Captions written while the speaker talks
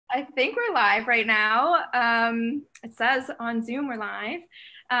I think we're live right now. It says on Zoom we're live.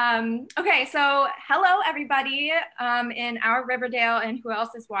 Okay, so hello everybody in our Riverdale and who else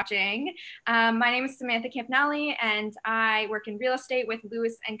is watching. My name is Samantha Campanelli and I work in real estate with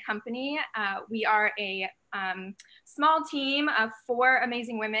Lewis and Company. We are a small team of 4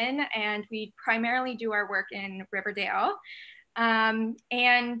 amazing women and we primarily do our work in Riverdale.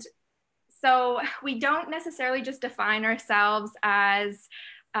 And so we don't necessarily just define ourselves as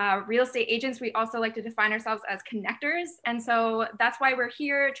real estate agents. We also like to define ourselves as connectors. And so that's why we're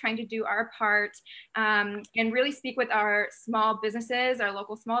here trying to do our part and really speak with our small businesses, our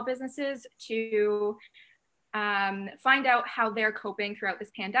local small businesses to find out how they're coping throughout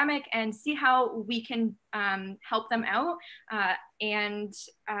this pandemic and see how we can help them out and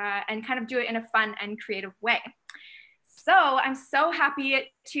kind of do it in a fun and creative way. So I'm so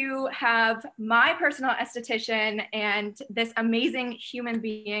happy to have my personal esthetician and this amazing human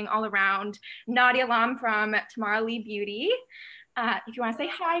being all around, Nadia from Tamara Lee Beauty. If you want to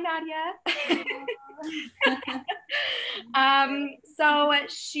say hi, Nadia.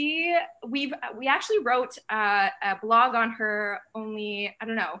 We actually wrote a blog on her only, I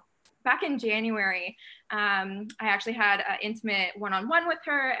don't know, back in January. I actually had an intimate one-on-one with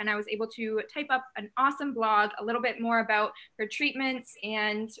her and I was able to type up an awesome blog, a little bit more about her treatments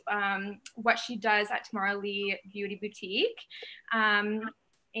and what she does at Tamara Lee Beauty Boutique. Yeah,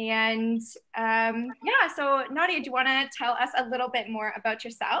 so Nadia, do you want to tell us a little bit more about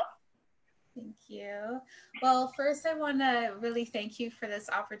yourself? Thank you. Well, first I want to really thank you for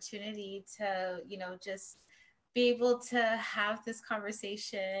this opportunity to, just be able to have this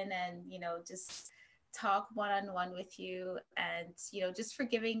conversation and, just talk one-on-one with you and, just for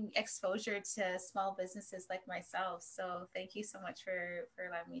giving exposure to small businesses like myself. So thank you so much for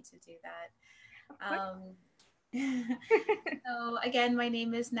allowing me to do that. So again, my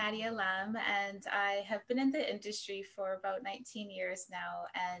name is Nadia Lam, and I have been in the industry for about 19 years now,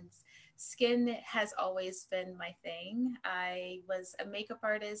 and skin has always been my thing. I was a makeup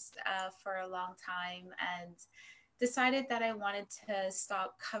artist for a long time and decided that I wanted to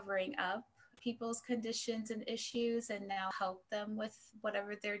stop covering up people's conditions and issues and now help them with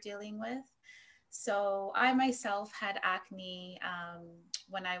whatever they're dealing with. So I myself had acne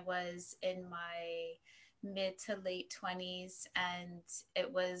when I was in my mid to late 20s, and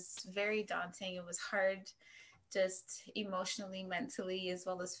it was very daunting. It was hard just emotionally, mentally, as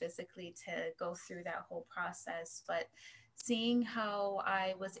well as physically to go through that whole process. But seeing how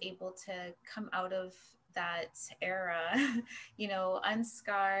I was able to come out of that era,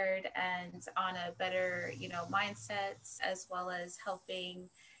 unscarred and on a better, mindset, as well as helping,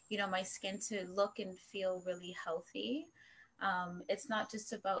 my skin to look and feel really healthy. It's not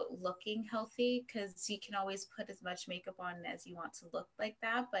just about looking healthy, because you can always put as much makeup on as you want to look like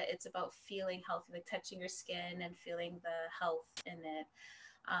that, but it's about feeling healthy, like touching your skin and feeling the health in it.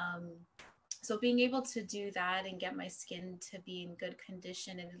 So being able to do that and get my skin to be in good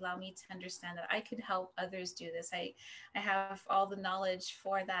condition and allow me to understand that I could help others do this. I have all the knowledge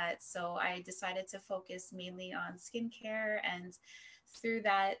for that. So I decided to focus mainly on skincare, and through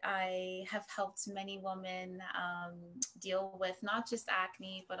that, I have helped many women deal with not just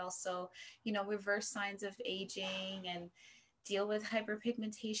acne, but also, reverse signs of aging and deal with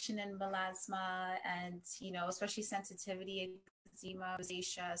hyperpigmentation and melasma and, especially sensitivity, eczema,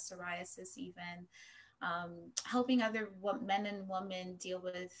 rosacea, psoriasis even. Helping other men and women deal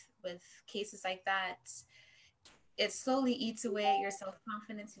with cases like that, it slowly eats away at your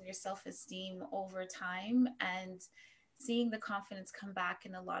self-confidence and your self-esteem over time. And seeing the confidence come back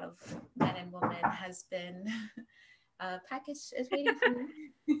in a lot of men and women has been a package is waiting for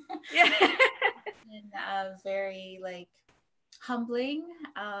me. Yeah. And very humbling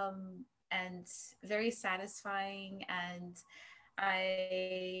and very satisfying. And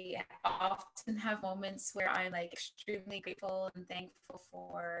I often have moments where I'm extremely grateful and thankful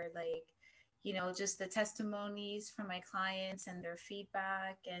for just the testimonies from my clients and their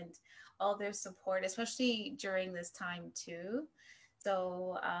feedback and all their support, especially during this time too.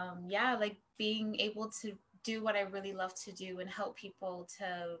 So yeah, being able to do what I really love to do and help people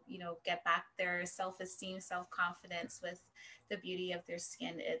to, get back their self-esteem, self-confidence with the beauty of their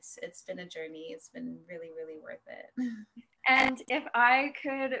skin. It's been a journey. It's been really, really worth it. And if I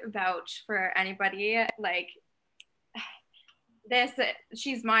could vouch for anybody,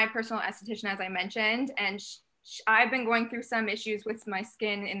 she's my personal esthetician, as I mentioned, and I've been going through some issues with my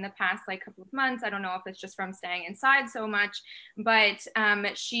skin in the past couple of months. I don't know if it's just from staying inside so much, but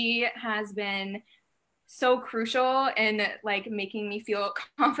she has been so crucial in making me feel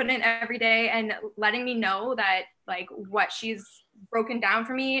confident every day and letting me know that what she's broken down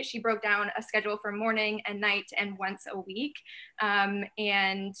for me. She broke down a schedule for morning and night and once a week.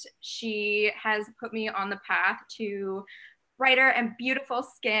 And she has put me on the path to brighter and beautiful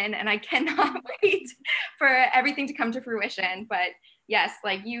skin. And I cannot wait for everything to come to fruition. But yes,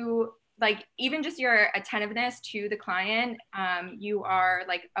 like you, like even just your attentiveness to the client, you are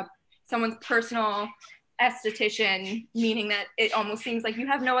like someone's personal esthetician, meaning that it almost seems like you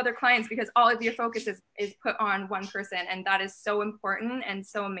have no other clients because all of your focus is put on one person. And that is so important and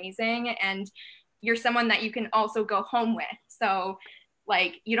so amazing. And you're someone that you can also go home with. So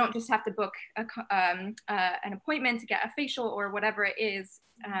like you don't just have to book an appointment to get a facial or whatever it is.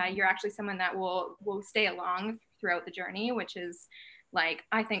 You're actually someone that will stay along throughout the journey, which is like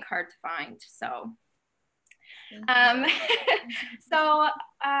I think hard to find. So so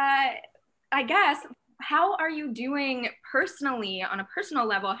I guess, how are you doing personally on a personal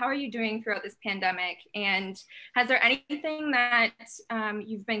level? How are you doing throughout this pandemic? And has there anything that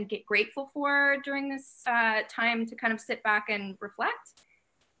you've been grateful for during this time to kind of sit back and reflect?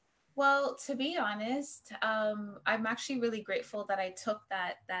 Well, to be honest, I'm actually really grateful that I took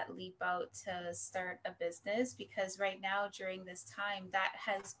that leap out to start a business, because right now during this time, that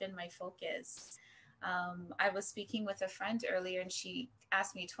has been my focus. I was speaking with a friend earlier, and she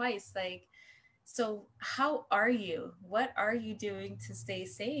asked me twice, like, so how are you? What are you doing to stay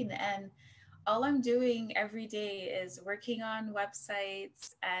sane? And all I'm doing every day is working on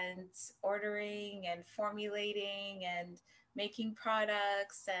websites and ordering and formulating and making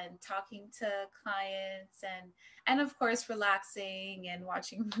products and talking to clients, and of course relaxing and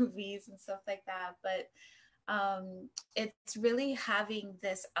watching movies and stuff like that. But it's really having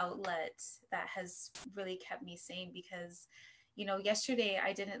this outlet that has really kept me sane, because yesterday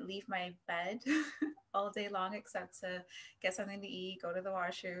I didn't leave my bed all day long except to get something to eat, go to the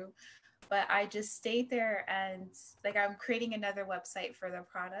washroom. But I just stayed there, and like I'm creating another website for the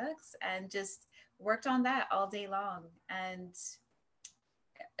products and just worked on that all day long. And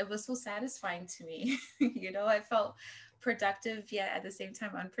it was so satisfying to me. I felt productive yet at the same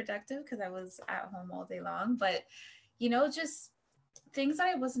time unproductive because I was at home all day long. But, just things that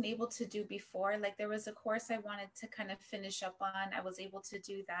I wasn't able to do before, like there was a course I wanted to kind of finish up on. I was able to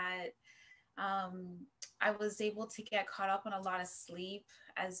do that. I was able to get caught up on a lot of sleep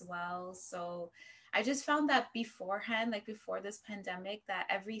as well. So I just found that beforehand, like before this pandemic, that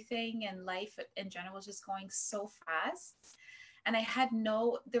everything in life in general was just going so fast. And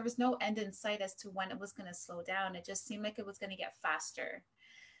there was no end in sight as to when it was going to slow down. It just seemed like it was going to get faster.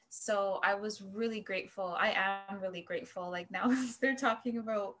 So I was really grateful. I am really grateful. Like now they're talking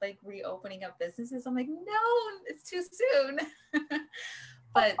about like reopening up businesses. I'm like, no, it's too soon.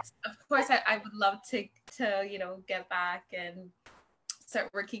 But of course I would love to get back and start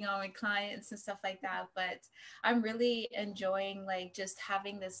working on my clients and stuff like that. But I'm really enjoying like just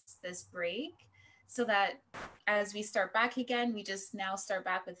having this break, so that as we start back again, we just now start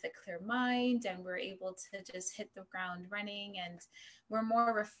back with a clear mind, and we're able to just hit the ground running, and we're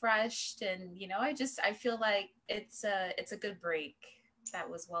more refreshed. And I feel like it's a good break that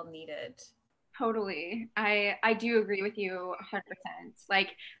was well needed. Totally. I do agree with you 100%.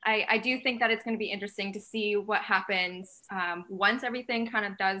 Like, I do think that it's going to be interesting to see what happens once everything kind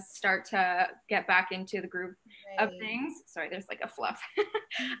of does start to get back into the groove of Right. things. Sorry, there's like a fluff.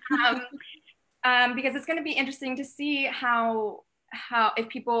 um, because it's going to be interesting to see how if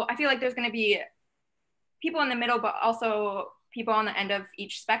people, I feel like there's going to be people in the middle, but also people on the end of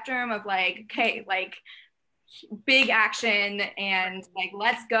each spectrum of like, okay, like big action and like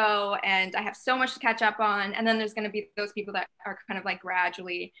let's go, and I have so much to catch up on. And then there's going to be those people that are kind of like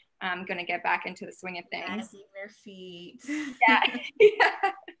gradually going to get back into the swing of things. Dragging their feet. Yeah.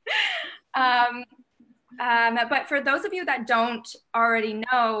 But for those of you that don't already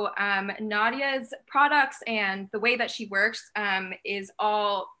know, Nadia's products and the way that she works is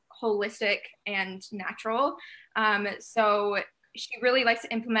all holistic and natural. So she really likes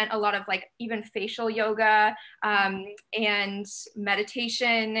to implement a lot of like even facial yoga and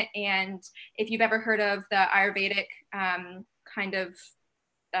meditation. And if you've ever heard of the Ayurvedic kind of,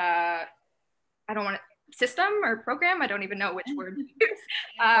 I don't want to, system or program, I don't even know which word to use.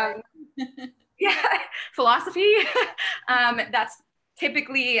 Yeah, philosophy. That's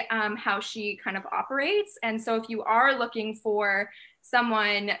typically how she kind of operates. And so if you are looking for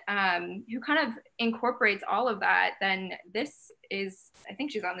someone who kind of incorporates all of that, then this is, I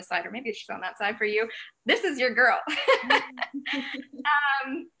think she's on this side, or maybe she's on that side for you. This is your girl.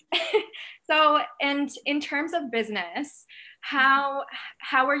 um, so, and in terms of business, how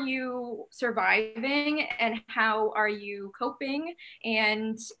are you surviving and how are you coping?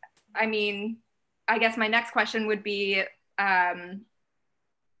 And I mean, I guess my next question would be,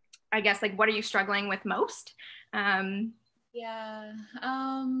 I guess, like, what are you struggling with most? Yeah.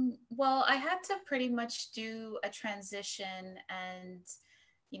 Well, I had to pretty much do a transition and,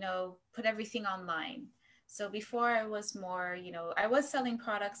 put everything online. So before I was more, I was selling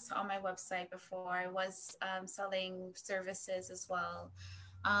products on my website before. I was selling services as well.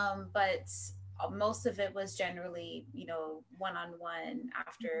 But most of it was generally, one-on-one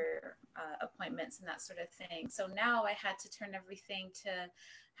after appointments and that sort of thing. So now I had to turn everything to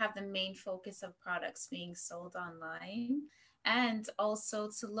have the main focus of products being sold online, and also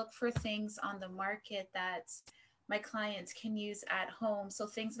to look for things on the market that my clients can use at home. So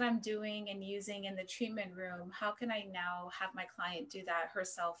things that I'm doing and using in the treatment room, how can I now have my client do that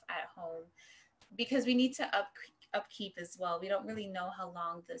herself at home? Because we need to upkeep as well. We don't really know how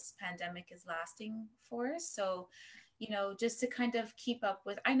long this pandemic is lasting for. So, just to kind of keep up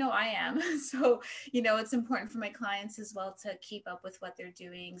with, I know I am. So, it's important for my clients as well to keep up with what they're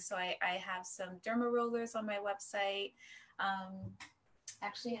doing. So I have some derma rollers on my website.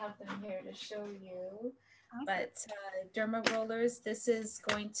 Actually have them here to show you. Awesome. But derma rollers, this is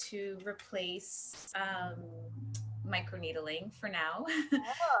going to replace microneedling for now.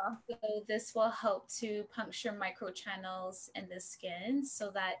 Oh. So this will help to puncture microchannels in the skin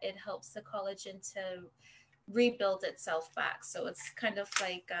so that it helps the collagen to rebuild itself back. So it's kind of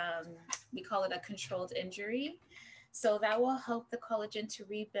like, we call it a controlled injury. So that will help the collagen to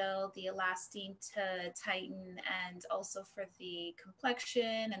rebuild, the elastin to tighten, and also for the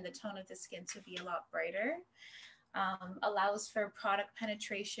complexion and the tone of the skin to be a lot brighter. Allows for product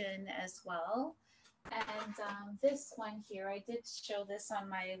penetration as well. And this one here, I did show this on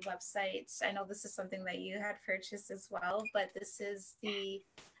my website. I know this is something that you had purchased as well, but this is the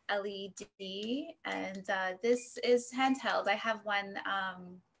LED, and this is handheld. I have one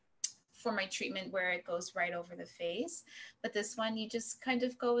for my treatment where it goes right over the face, but this one you just kind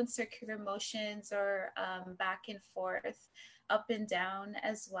of go in circular motions or back and forth, up and down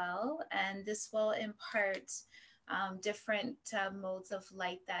as well, and this will impart different modes of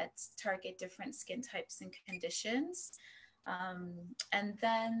light that target different skin types and conditions. And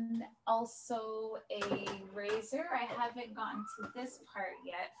then also a razor. I haven't gotten to this part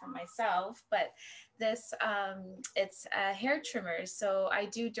yet for myself, but this, it's a hair trimmer. So I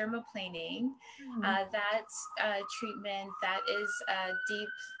do dermaplaning. That treatment, that is deep.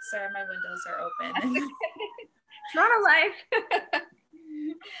 Sorry, my windows are open. It's not a life.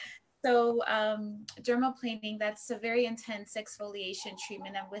 So dermaplaning, that's a very intense exfoliation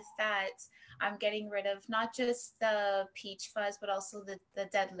treatment. And with that, I'm getting rid of not just the peach fuzz, but also the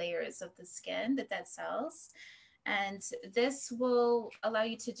dead layers of the skin, the dead cells. And this will allow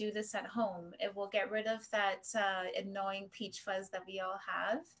you to do this at home. It will get rid of that annoying peach fuzz that we all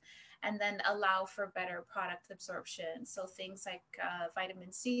have, and then allow for better product absorption. So things like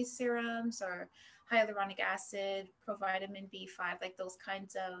vitamin C serums or hyaluronic acid, provitamin B5, like those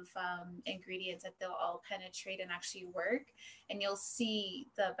kinds of ingredients that they'll all penetrate and actually work, and you'll see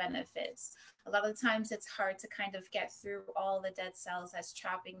the benefits. A lot of the times it's hard to kind of get through all the dead cells that's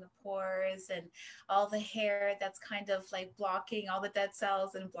trapping the pores and all the hair that's kind of like blocking all the dead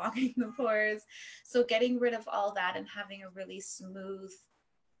cells and blocking the pores. So getting rid of all that and having a really smooth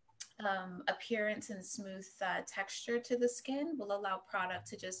appearance and smooth texture to the skin will allow product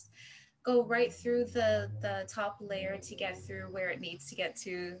to just go right through the top layer to get through where it needs to get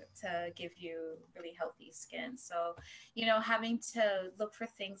to give you really healthy skin. So, having to look for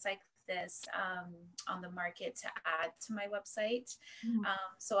things like this on the market to add to my website.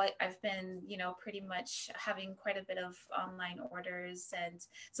 So I've been, pretty much having quite a bit of online orders. And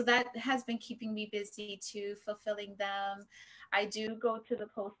so that has been keeping me busy too, fulfilling them. I do go to the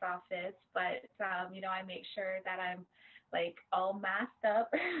post office, but, I make sure that I'm like all masked up,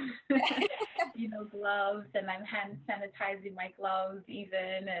 gloves, and I'm hand sanitizing my gloves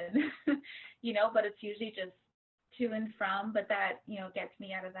even. And, but it's usually just to and from, but that, gets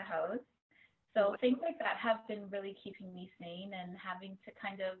me out of the house. So things like that have been really keeping me sane and having to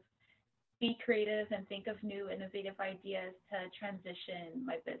kind of be creative and think of new innovative ideas to transition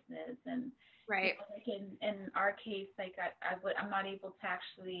my business. And Right. like in our case, like I'm not able to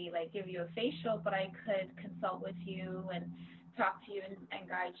actually like give you a facial, but I could consult with you and talk to you and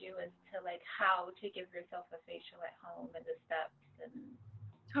guide you as to like how to give yourself a facial at home and the steps. And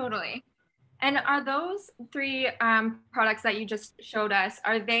Totally. And are those three products that you just showed us,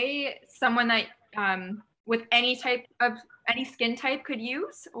 are they someone that with any skin type could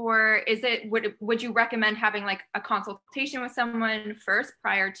use? Or would you recommend having like a consultation with someone first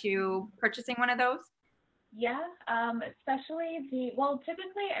prior to purchasing one of those? Yeah, especially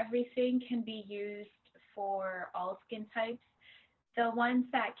typically everything can be used for all skin types. The ones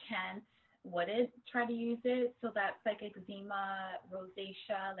that can't wouldn't try to use it. So that's like eczema,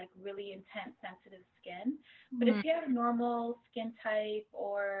 rosacea, like really intense sensitive skin. But if Mhm. you have normal skin type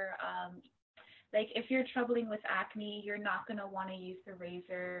or like if you're troubling with acne, you're not gonna want to use the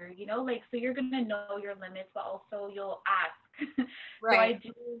razor, you know, like so you're gonna know your limits, but also you'll ask. So I Right.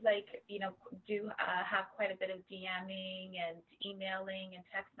 do like, you know, do have quite a bit of DMing and emailing and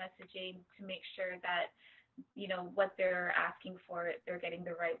text messaging to make sure that, you know, what they're asking for, they're getting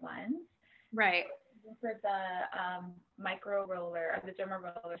the right ones. Right. For the micro roller or the derma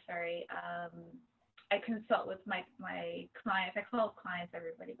roller, sorry, I consult with my clients. I call clients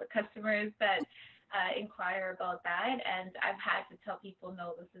everybody, but customers that inquire about that, and I've had to tell people,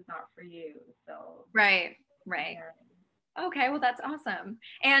 no, this is not for you. So Right. Right. yeah. Okay, well that's awesome.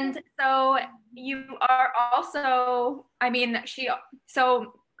 And so you are also, I mean,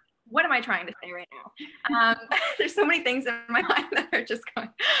 so what am I trying to say right now? There's so many things in my mind that are just going.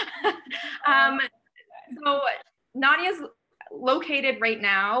 Uh, um, so Nadia's located right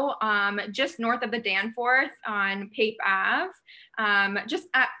now just north of the Danforth on Pape Ave, just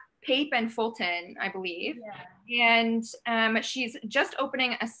at Pape and Fulton, I believe. yeah. And she's just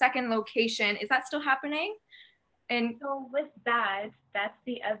opening a second location. Is that still happening? And So with that, that's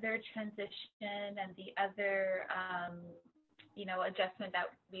the other transition and the other, you know, adjustment that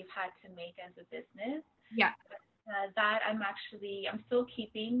we've had to make as a business. yeah. That I'm still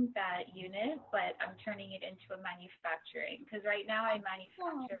keeping that unit, but I'm turning it into a manufacturing because right now I Oh.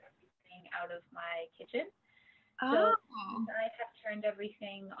 manufacture everything out of my kitchen. So Oh. I have turned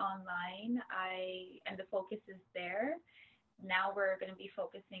everything online. And the focus is there. Now we're going to be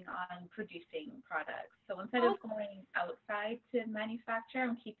focusing on producing products. So instead of going outside to manufacture,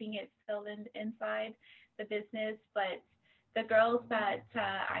 I'm keeping it still inside the business, but the girls that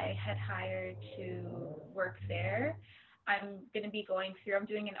I had hired to work there, I'm going to be going through, I'm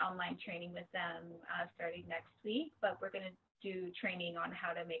doing an online training with them starting next week, but we're going to do training on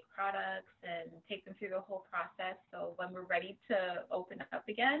how to make products and take them through the whole process. So when we're ready to open up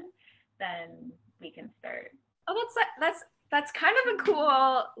again, then we can start. Oh, that's kind of a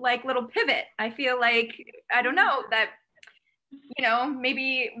cool like little pivot. I feel like I don't know that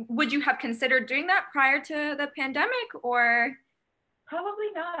maybe would you have considered doing that prior to the pandemic or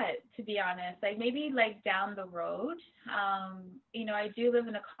Probably not, to be honest. Like maybe like down the road. You know, I do live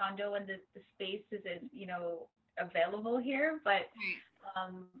in a condo and the space isn't, you know, available here, but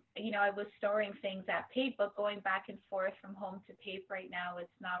you know, I was storing things at Pape, but going back and forth from home to Pape right now, it's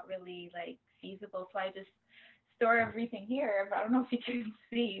not really like feasible. So I just store everything here. I don't know if you can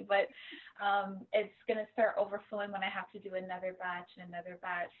see, but it's gonna start overflowing when I have to do another batch and another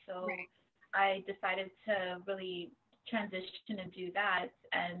batch. So right. I decided to really transition and do that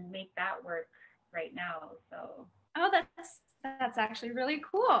and make that work right now. So Oh, that's actually really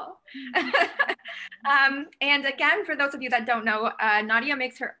cool. And again, for those of you that don't know, Nadia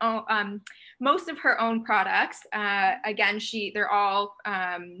makes her own most of her own products. Again, they're all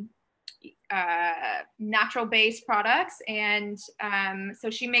natural based products, and so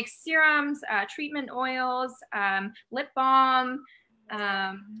she makes serums, treatment oils, lip balm.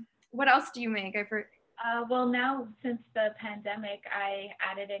 What else do you make? well, now since the pandemic, I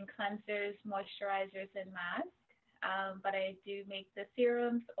added in cleansers, moisturizers, and masks. But I do make the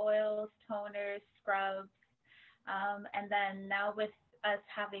serums, oils, toners, scrubs, and then now with us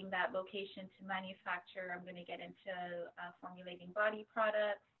having that location to manufacture, I'm going to get into formulating body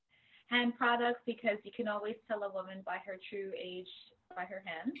products, hand products, because you can always tell a woman by her true age by her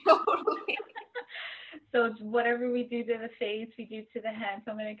hands. Totally. So whatever we do to the face, we do to the hands.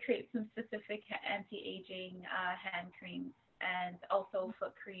 So I'm going to create some specific anti-aging hand creams and also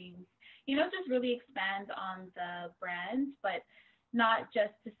foot creams. You know, just really expand on the brand, but not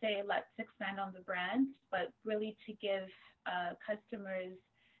just to say let's expand on the brand, but really to give customers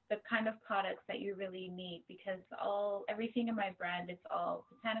the kind of products that you really need, because everything in my brand, it's all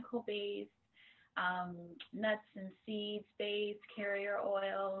botanical based, nuts and seeds based, carrier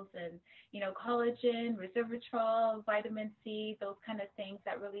oils, and you know, collagen, resveratrol, vitamin C, those kind of things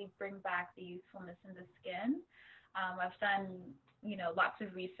that really bring back the youthfulness in the skin. I've done, you know, lots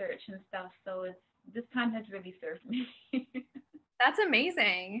of research and stuff, so this time has really served me. That's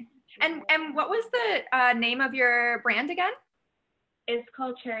amazing. And what was the name of your brand again? It's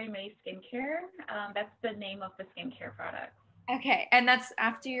called Cherry May Skincare. That's the name of the skincare product. Okay, and that's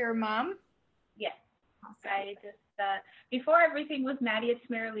after your mom? Yes. Awesome. I just before everything was Nadia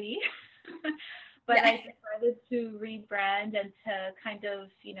Tamara Lee, but Yeah. I decided to rebrand and to kind of,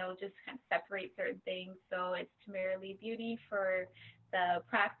 you know, just kind of separate certain things. So it's Tamara Lee Beauty for the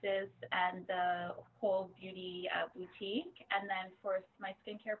practice and the whole beauty boutique. And then for my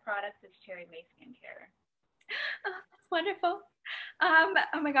skincare products, it's Cherry May Skincare. Oh, that's wonderful. Oh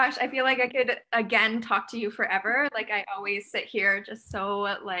my gosh, I feel like I could again talk to you forever. Like I always sit here just so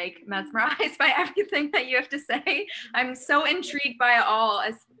like mesmerized by everything that you have to say. I'm so intrigued by it all,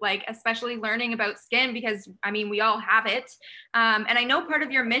 as like especially learning about skin because I mean we all have it. And I know part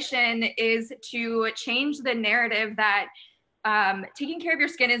of your mission is to change the narrative that taking care of your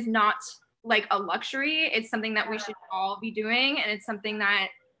skin is not like a luxury. It's something that we should all be doing, and it's something that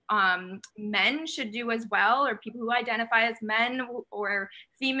men should do as well, or people who identify as men or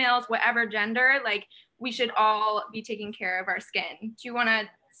females, whatever gender, like we should all be taking care of our skin. Do you want to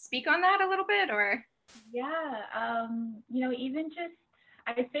speak on that a little bit or? Yeah, even just,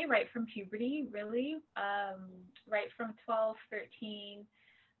 I'd say right from puberty, really, right from 12, 13,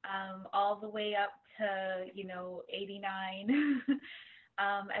 all the way up to, 89.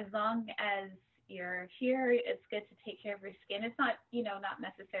 As long as you're here, it's good to take care of your skin. It's not, not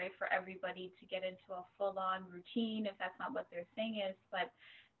necessary for everybody to get into a full-on routine if that's not what their thing is, but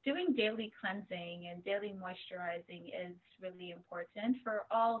doing daily cleansing and daily moisturizing is really important for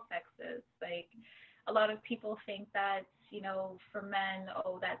all sexes. Like a lot of people think that, for men,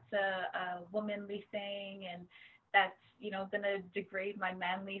 oh, that's a womanly thing and that's, going to degrade my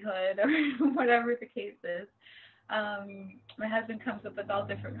manlyhood or whatever the case is. My husband comes up with all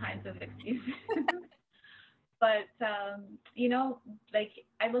different kinds of excuses. But, like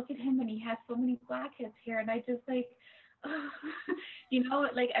I look at him and he has so many blackheads here and I just like, oh,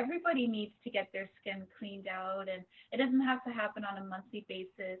 like everybody needs to get their skin cleaned out and it doesn't have to happen on a monthly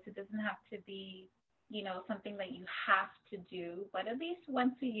basis. It doesn't have to be, something that you have to do, but at least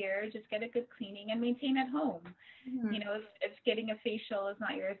once a year, just get a good cleaning and maintain at home. Mm-hmm. If getting a facial is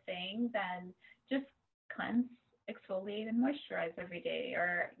not your thing, then just cleanse, exfoliate and moisturize every day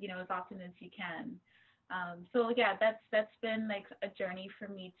or as often as you can. So yeah, that's been like a journey for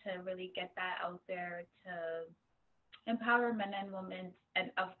me to really get that out there to empower men and women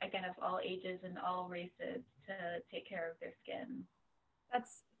and of all ages and all races to take care of their skin.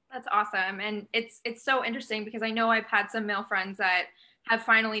 That's awesome, and it's so interesting because I know I've had some male friends that have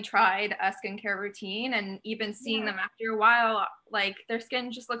finally tried a skincare routine, and even seeing them after a while, like their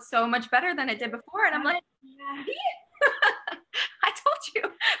skin just looks so much better than it did before, and I'm like, I told you.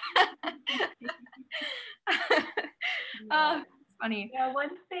 Oh, it's funny. Yeah,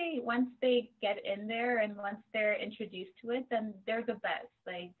 once they get in there and once they're introduced to it, then they're the best.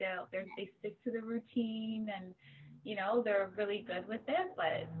 Like they stick to the routine and they're really good with it,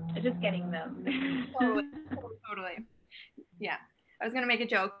 but it's just getting them. Totally, totally. Yeah. I was gonna make a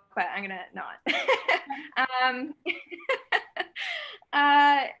joke, but I'm gonna not. um,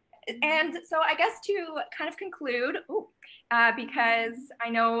 and so I guess to kind of conclude, because I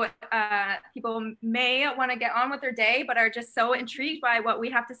know people may want to get on with their day, but are just so intrigued by what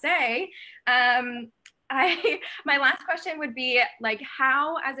we have to say. My last question would be like,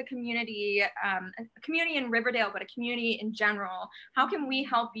 how as a community in Riverdale, but a community in general, how can we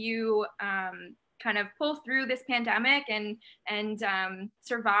help you kind of pull through this pandemic and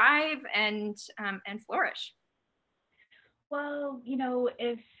survive and flourish? Well,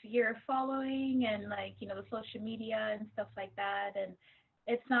 if you're following and like, the social media and stuff like that, and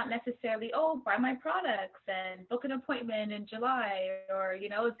it's not necessarily, oh, buy my products and book an appointment in July, or,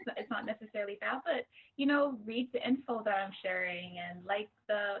 it's not necessarily that, but, read the info that I'm sharing and like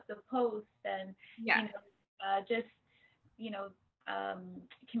the post and, just, you know,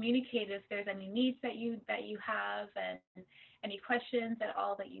 communicate if there's any needs that you have and any questions at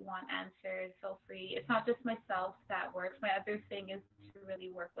all that you want answered. Feel free. It's not just myself that works. My other thing is to really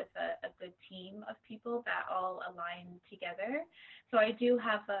work with a good team of people that all align together. So I do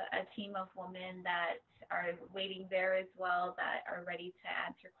have a team of women that are waiting there as well that are ready to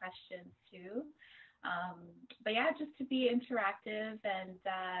answer questions too. But yeah, just to be interactive and,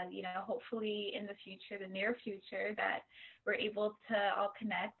 hopefully in the future, the near future, that we're able to all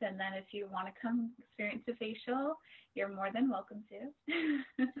connect. And then if you want to come experience a facial, you're more than welcome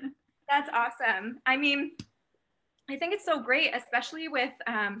to. That's awesome. I mean, I think it's so great, especially with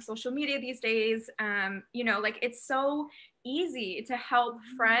social media these days. Like it's so easy to help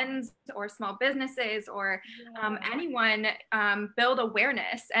friends or small businesses or anyone build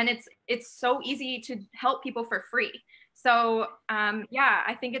awareness, and it's so easy to help people for free. So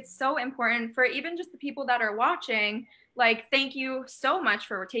I think it's so important for even just the people that are watching. Like, thank you so much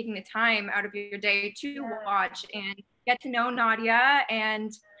for taking the time out of your day to watch and get to know Nadia and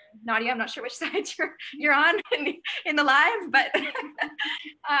Nadia, I'm not sure which side you're on in the live, but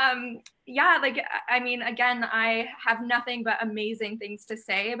yeah, like, I mean, again, I have nothing but amazing things to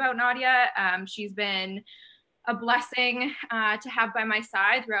say about Nadia. She's been a blessing to have by my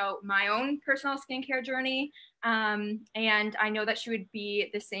side throughout my own personal skincare journey. And I know that she would be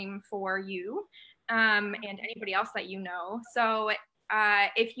the same for you and anybody else that you know. So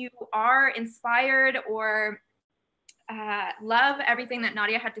if you are inspired or love everything that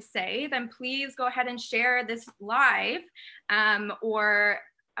Nadia had to say, then please go ahead and share this live or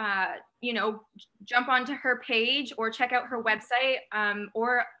you know, jump onto her page or check out her website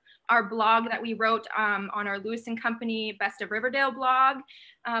or our blog that we wrote on our Lewis and Company Best of Riverdale blog.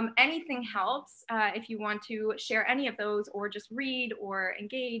 Anything helps if you want to share any of those or just read or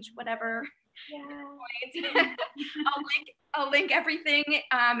engage, whatever. Yeah. I'll link everything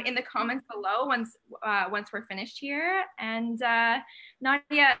in the comments below once we're finished here. And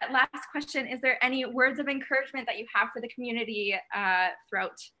Nadia, last question: is there any words of encouragement that you have for the community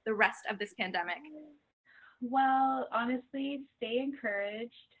throughout the rest of this pandemic? Well, honestly, stay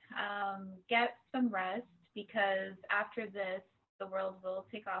encouraged. Get some rest because after this, the world will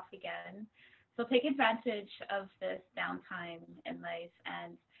take off again. So take advantage of this downtime in life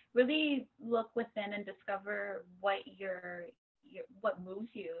and really look within and discover what what moves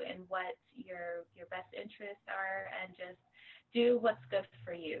you and what your best interests are, and just do what's good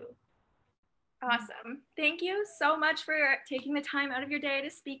for you. Awesome. Thank you so much for taking the time out of your day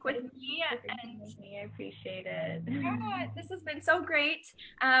to speak with me. I appreciate it. Yeah, this has been so great.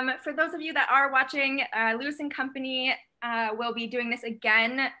 For those of you that are watching, Lewis and Company will be doing this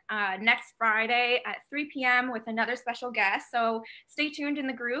again next Friday at 3 p.m. with another special guest. So stay tuned in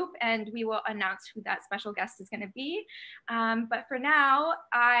the group and we will announce who that special guest is going to be. But for now,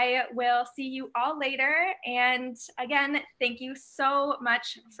 I will see you all later. And again, thank you so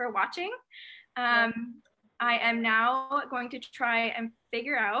much for watching. I am now going to try and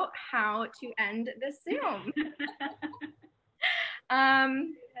figure out how to end this Zoom.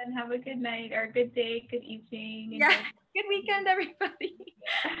 And have a good night or good day, good evening. Yeah, good weekend, everybody.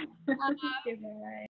 Goodbye.